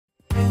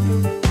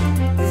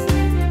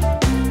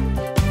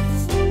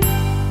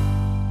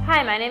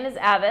my name is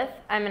Abith.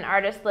 I'm an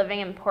artist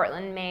living in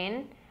Portland,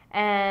 Maine,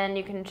 and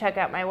you can check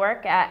out my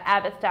work at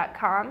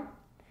abith.com.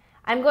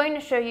 I'm going to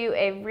show you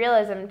a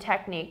realism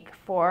technique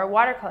for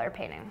watercolor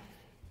painting.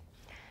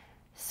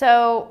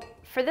 So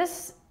for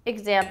this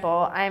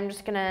example, I'm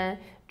just going to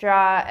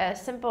draw a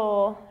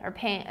simple, or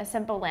paint a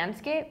simple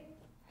landscape.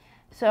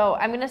 So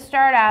I'm going to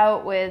start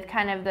out with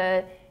kind of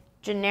the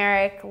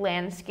generic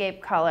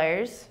landscape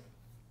colors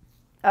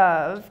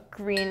of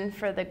green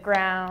for the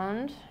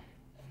ground.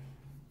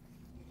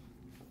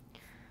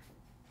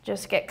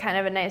 Just get kind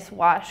of a nice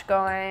wash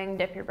going,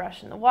 dip your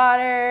brush in the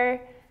water,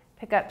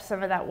 pick up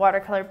some of that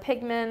watercolor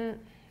pigment,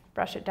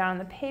 brush it down on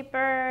the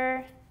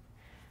paper.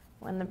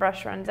 When the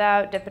brush runs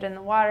out, dip it in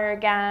the water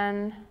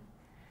again.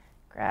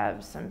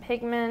 Grab some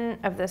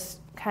pigment of this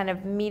kind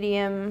of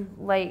medium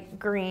light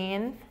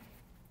green.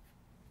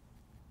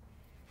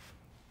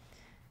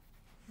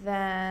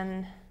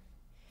 Then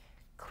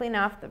clean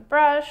off the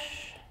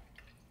brush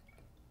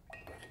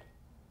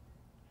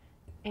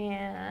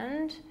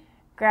and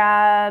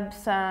grab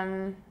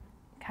some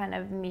kind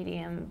of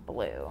medium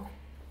blue.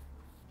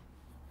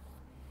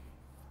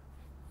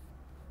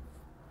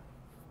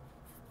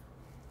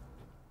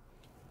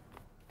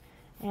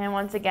 And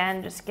once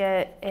again, just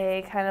get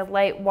a kind of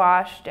light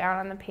wash down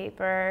on the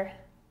paper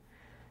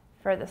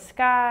for the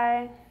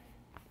sky.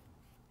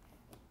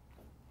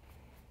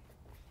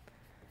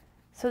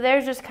 So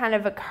there's just kind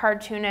of a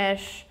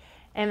cartoonish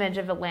image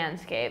of a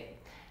landscape.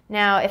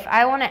 Now, if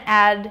I want to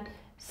add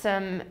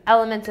some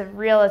elements of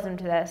realism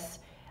to this,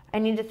 I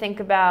need to think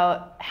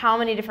about how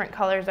many different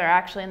colors are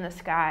actually in the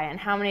sky and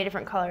how many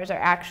different colors are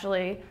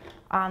actually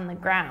on the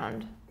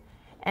ground.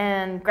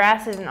 And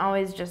grass isn't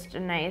always just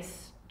a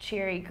nice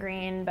cheery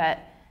green, but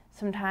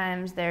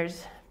sometimes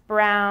there's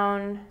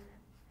brown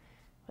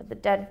with the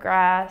dead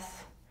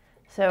grass.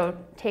 So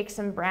take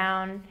some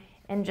brown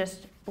and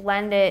just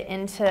blend it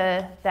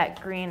into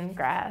that green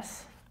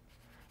grass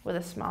with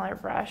a smaller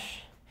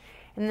brush.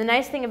 And the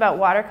nice thing about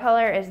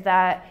watercolor is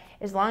that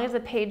as long as the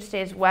page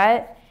stays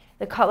wet,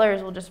 the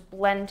colors will just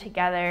blend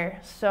together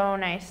so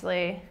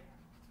nicely.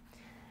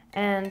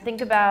 And think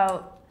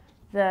about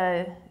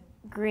the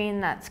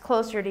green that's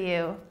closer to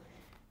you,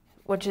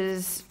 which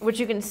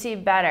you can see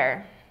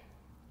better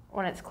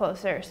when it's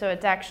closer. So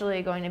it's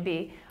actually going to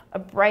be a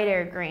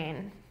brighter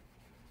green.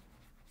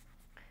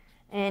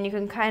 And you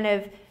can kind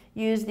of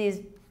use these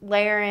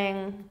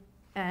layering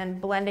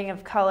and blending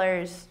of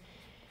colors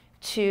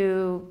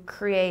to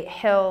create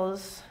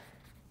hills.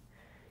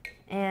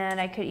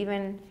 And I could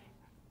even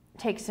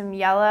take some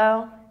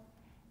yellow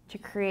to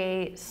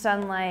create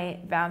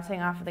sunlight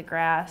bouncing off of the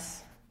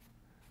grass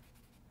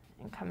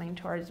and coming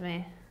towards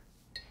me.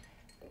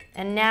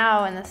 And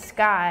now in the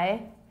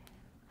sky,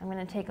 I'm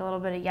going to take a little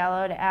bit of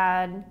yellow to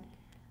add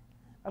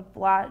a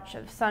blotch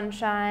of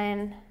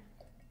sunshine.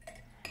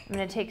 I'm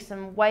going to take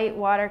some white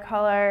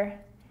watercolor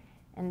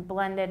and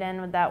blend it in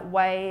with that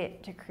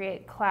white to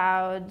create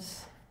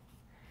clouds.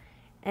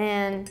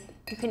 And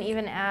you can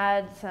even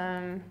add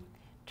some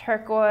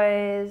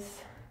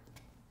turquoise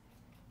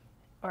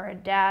or a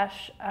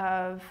dash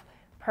of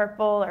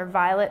purple or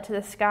violet to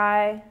the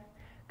sky,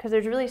 because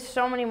there's really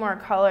so many more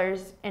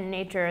colors in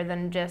nature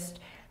than just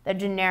the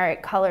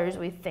generic colors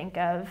we think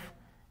of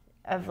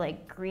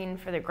like green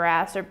for the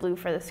grass or blue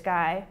for the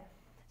sky.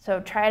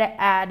 So try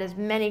to add as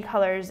many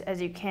colors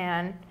as you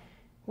can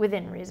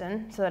within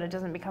reason so that it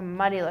doesn't become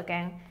muddy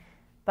looking,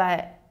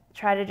 but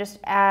try to just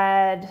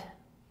add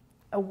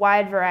a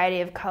wide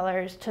variety of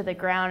colors to the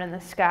ground and the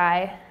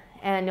sky,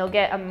 and you'll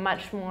get a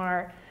much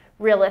more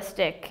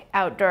realistic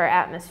outdoor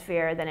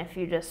atmosphere than if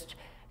you just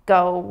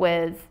go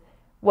with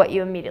what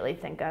you immediately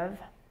think of.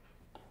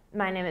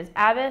 My name is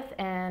Abith,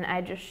 and I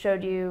just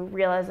showed you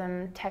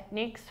realism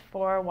techniques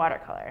for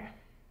watercolor.